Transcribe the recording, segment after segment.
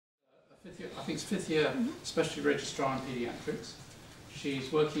fifth year, I think it's fifth year specialty registrar in paediatrics.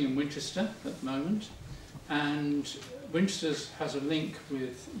 She's working in Winchester at the moment, and Winchester has a link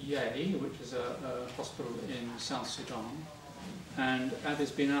with Yei, which is a hospital in South Sudan. And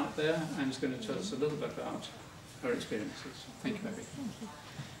Abby's been out there and is going to tell us a little bit about her experiences. Thank you, Abby.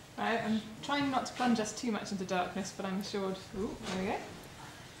 Right, I'm trying not to plunge us too much into darkness, but I'm assured. Ooh, there we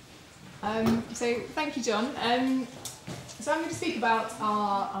go. So thank you, John. So I'm going to speak about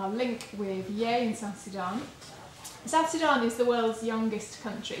our link with Yei in South Sudan. South Sudan is the world's youngest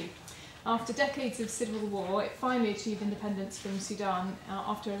country. After decades of civil war, it finally achieved independence from Sudan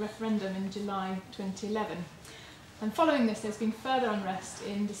after a referendum in July 2011. And following this, there's been further unrest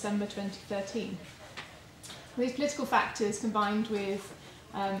in December 2013. These political factors, combined with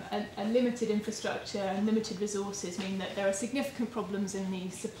a limited infrastructure and limited resources, mean that there are significant problems in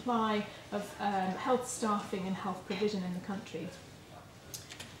the supply of health staffing and health provision in the country.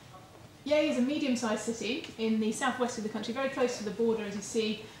 Yei is a medium-sized city in the southwest of the country, very close to the border, as you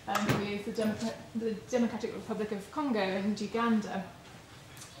see, with the Democratic Republic of Congo and Uganda.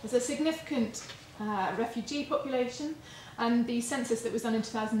 There's a significant refugee population, and the census that was done in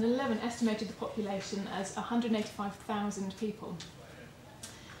 2011 estimated the population as 185,000 people.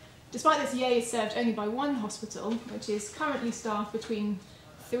 Despite this, Yei is served only by one hospital, which is currently staffed between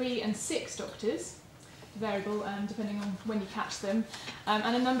 3 and 6 doctors, variable depending on when you catch them,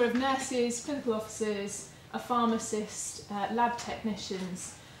 and a number of nurses, clinical officers, a pharmacist, lab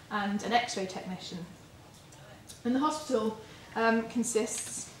technicians, and an X-ray technician. And the hospital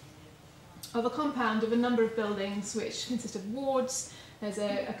consists of a compound of a number of buildings which consist of wards. There's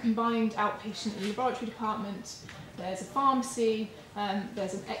a combined outpatient and laboratory department, there's a pharmacy,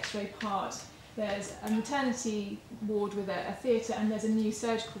 there's an X-ray part, there's a maternity ward with a theatre, and there's a new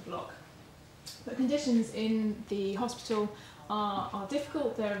surgical block. But conditions in the hospital are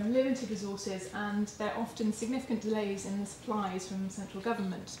difficult, there are limited resources, and there are often significant delays in the supplies from the central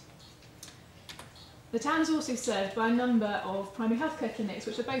government. The town is also served by a number of primary healthcare clinics,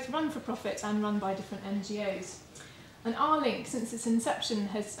 which are both run for profit and run by different NGOs. And our link, since its inception,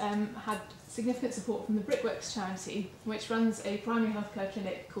 has had significant support from the Brickworks charity, which runs a primary healthcare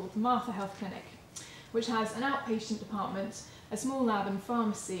clinic called the Martha Health Clinic, which has an outpatient department, a small lab and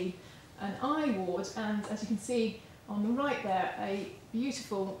pharmacy, an eye ward, and as you can see on the right there, a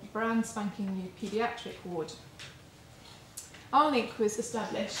beautiful brand spanking new paediatric ward. Our link was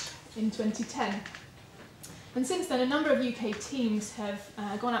established in 2010. And since then, a number of UK teams have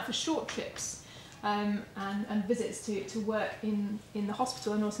gone out for short trips and visits to work in the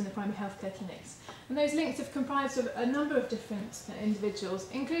hospital and also in the primary healthcare clinics. And those links have comprised of a number of different individuals,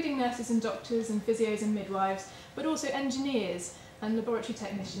 including nurses and doctors and physios and midwives, but also engineers and laboratory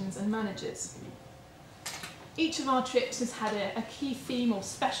technicians and managers. Each of our trips has had a key theme or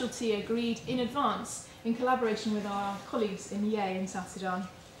specialty agreed in advance in collaboration with our colleagues in Yei in South Sudan.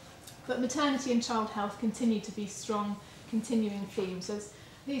 But maternity and child health continue to be strong, continuing themes. So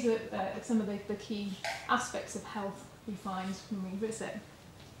these are some of the key aspects of health we find when we visit.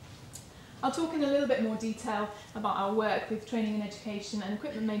 I'll talk in a little bit more detail about our work with training and education and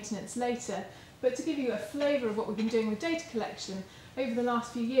equipment maintenance later, but to give you a flavour of what we've been doing with data collection, over the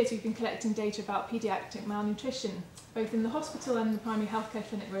last few years we've been collecting data about paediatric malnutrition, both in the hospital and the primary healthcare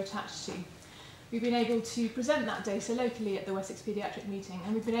clinic we're attached to. We've been able to present that data locally at the Wessex Paediatric Meeting,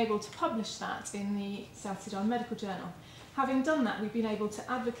 and we've been able to publish that in the South Sudan Medical Journal. Having done that, we've been able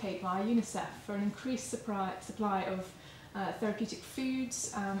to advocate via UNICEF for an increased supply of therapeutic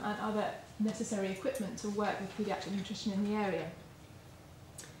foods and other necessary equipment to work with paediatric nutrition in the area.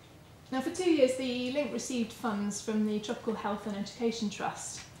 Now, for 2 years, the link received funds from the Tropical Health and Education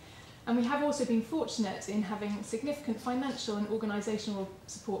Trust. And we have also been fortunate in having significant financial and organisational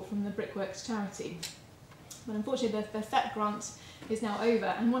support from the Brickworks charity. But unfortunately, the FET grant is now over,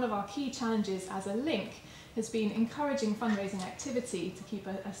 and one of our key challenges as a link has been encouraging fundraising activity to keep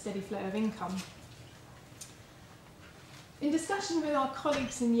a steady flow of income. In discussion with our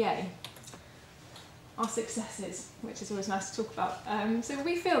colleagues in Yei, our successes, which is always nice to talk about. So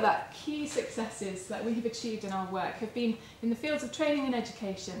we feel that key successes that we have achieved in our work have been in the fields of training and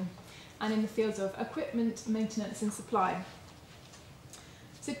education, and in the fields of equipment, maintenance and supply.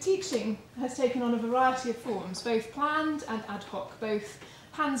 So teaching has taken on a variety of forms, both planned and ad hoc, both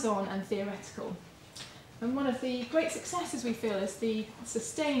hands-on and theoretical. And one of the great successes we feel is the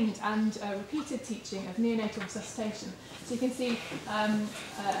sustained and repeated teaching of neonatal resuscitation. So you can see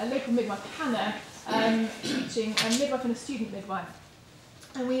a local midwife, Hannah, teaching a midwife and a student midwife.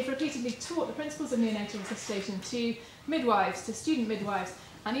 And we've repeatedly taught the principles of neonatal resuscitation to midwives, to student midwives,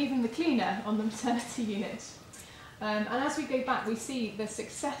 and even the cleaner on the maternity unit. And as we go back, we see the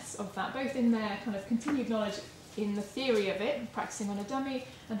success of that, both in their kind of continued knowledge in the theory of it, practicing on a dummy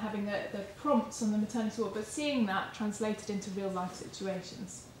and having the prompts on the maternity ward, but seeing that translated into real life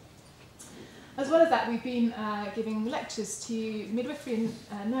situations. As well as that, we've been giving lectures to midwifery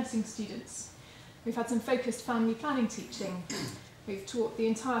and nursing students. We've had some focused family planning teaching. We've taught the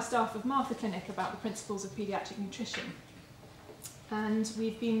entire staff of Martha Clinic about the principles of paediatric nutrition. And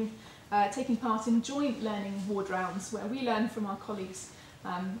we've been taking part in joint learning ward rounds where we learn from our colleagues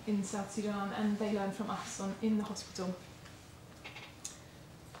in South Sudan and they learn from us in the hospital.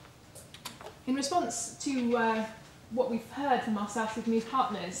 In response to what we've heard from our South Sudanese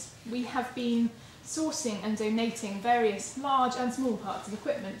partners, we have been sourcing and donating various large and small parts of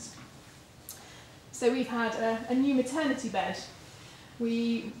equipment. So we've had a new maternity bed,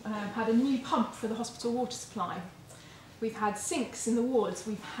 we had a new pump for the hospital water supply, we've had sinks in the wards,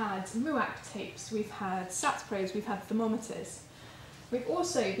 we've had MUAC tapes, we've had SATPROs, we've had thermometers. We've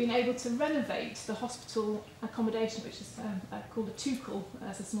also been able to renovate the hospital accommodation, which is called a tukul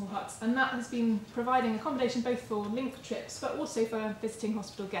as a small hut, and that has been providing accommodation both for link trips but also for visiting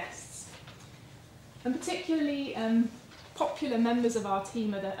hospital guests. And particularly popular members of our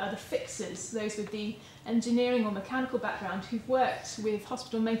team are the fixers, those with the engineering or mechanical background who've worked with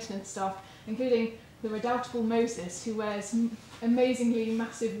hospital maintenance staff, including the redoubtable Moses, who wears amazingly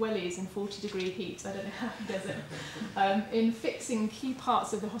massive wellies in 40-degree heat, I don't know how he does it, in fixing key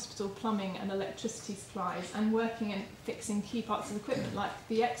parts of the hospital plumbing and electricity supplies, and working and fixing key parts of equipment like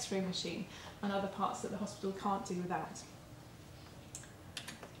the X-ray machine and other parts that the hospital can't do without.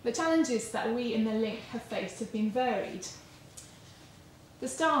 The challenges that we in the link have faced have been varied. The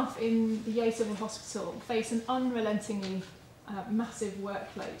staff in the Yei Civil Hospital face an unrelentingly massive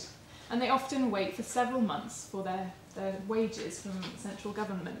workload, and they often wait for several months for their wages from central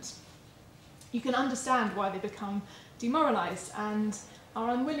government. You can understand why they become demoralised and are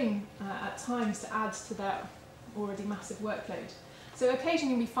unwilling at times to add to their already massive workload. So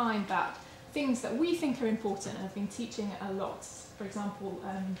occasionally we find that things that we think are important and have been teaching a lot, for example,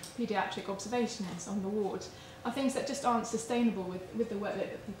 paediatric observations on the ward, are things that just aren't sustainable with the workload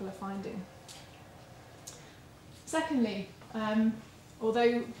that people are finding. Secondly,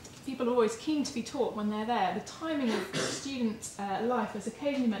 although people are always keen to be taught when they're there, the timing of student life has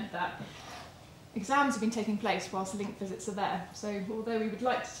occasionally meant that exams have been taking place whilst link visits are there. So although we would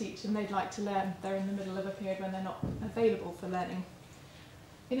like to teach and they'd like to learn, they're in the middle of a period when they're not available for learning.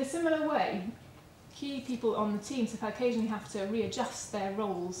 In a similar way, key people on the teams have occasionally have to readjust their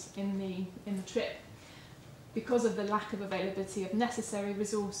roles in the trip because of the lack of availability of necessary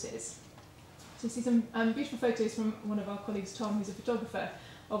resources. So you see some beautiful photos from one of our colleagues, Tom, who's a photographer,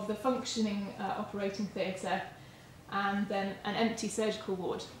 of the functioning operating theatre and then an empty surgical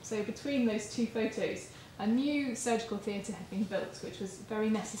ward. So between those two photos, a new surgical theatre had been built, which was very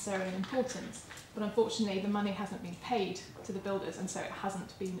necessary and important, but unfortunately the money hasn't been paid to the builders and so it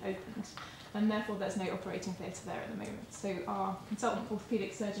hasn't been opened. And therefore there's no operating theatre there at the moment. So our consultant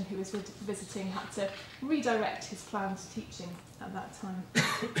orthopaedic surgeon who was visiting had to redirect his planned teaching at that time.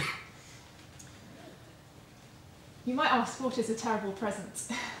 You might ask, what is a terrible present?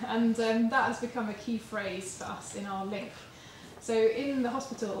 And that has become a key phrase for us in our link. So in the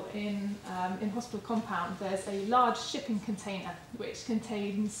hospital, in hospital compound, there's a large shipping container which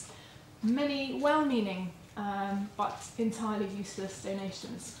contains many well-meaning but entirely useless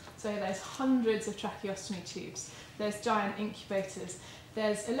donations. So there's hundreds of tracheostomy tubes, there's giant incubators,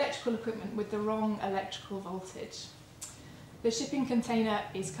 there's electrical equipment with the wrong electrical voltage. The shipping container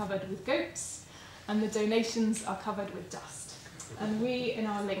is covered with goats, and the donations are covered with dust. And we, in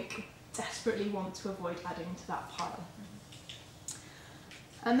our link, desperately want to avoid adding to that pile.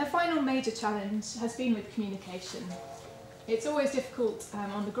 And the final major challenge has been with communication. It's always difficult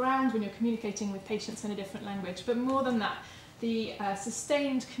on the ground when you're communicating with patients in a different language, but more than that, the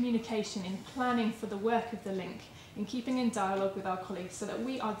sustained communication in planning for the work of the link, in keeping in dialogue with our colleagues so that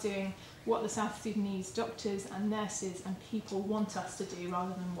we are doing what the South Sudanese doctors and nurses and people want us to do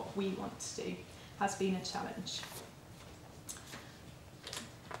rather than what we want to do, has been a challenge.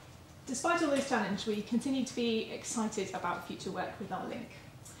 Despite all those challenges, we continue to be excited about future work with our link.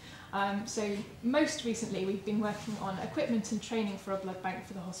 So most recently we've been working on equipment and training for a blood bank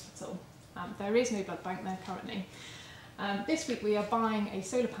for the hospital. There is no blood bank there currently. This week we are buying a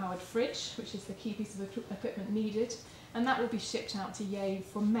solar-powered fridge, which is the key piece of equipment needed, and that will be shipped out to Yei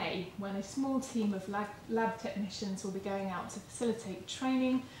for May, when a small team of lab technicians will be going out to facilitate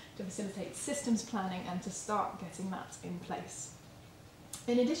training, to facilitate systems planning, and to start getting that in place.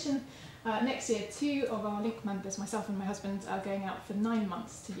 In addition, next year, 2 of our link members, myself and my husband, are going out for 9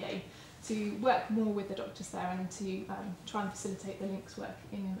 months to Yei to work more with the doctors there and to try and facilitate the links work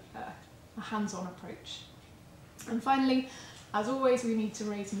in a hands-on approach. And finally, as always, we need to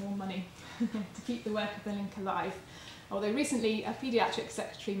raise more money to keep the work of the link alive. Although recently a paediatric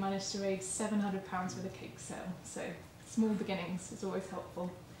secretary managed to raise £700 with a cake sale, so small beginnings is always helpful.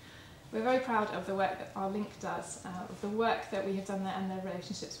 We're very proud of the work that our link does, of the work that we have done there and the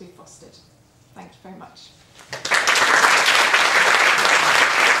relationships we've fostered. Thank you very much.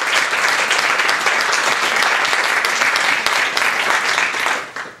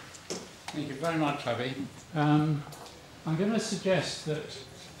 Thank you very much, Abie. I'm going to suggest that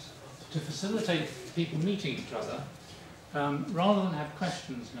to facilitate people meeting each other, rather than have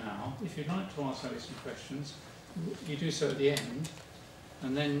questions now, if you'd like to ask Abie some questions, you do so at the end,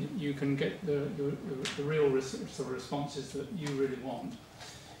 and then you can get the real sort of responses that you really want.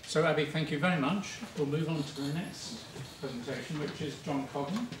 So Abie, thank you very much. We'll move on to the next presentation, which is John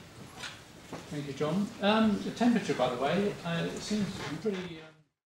Coggan. Thank you, John. The temperature, by the way, seems pretty...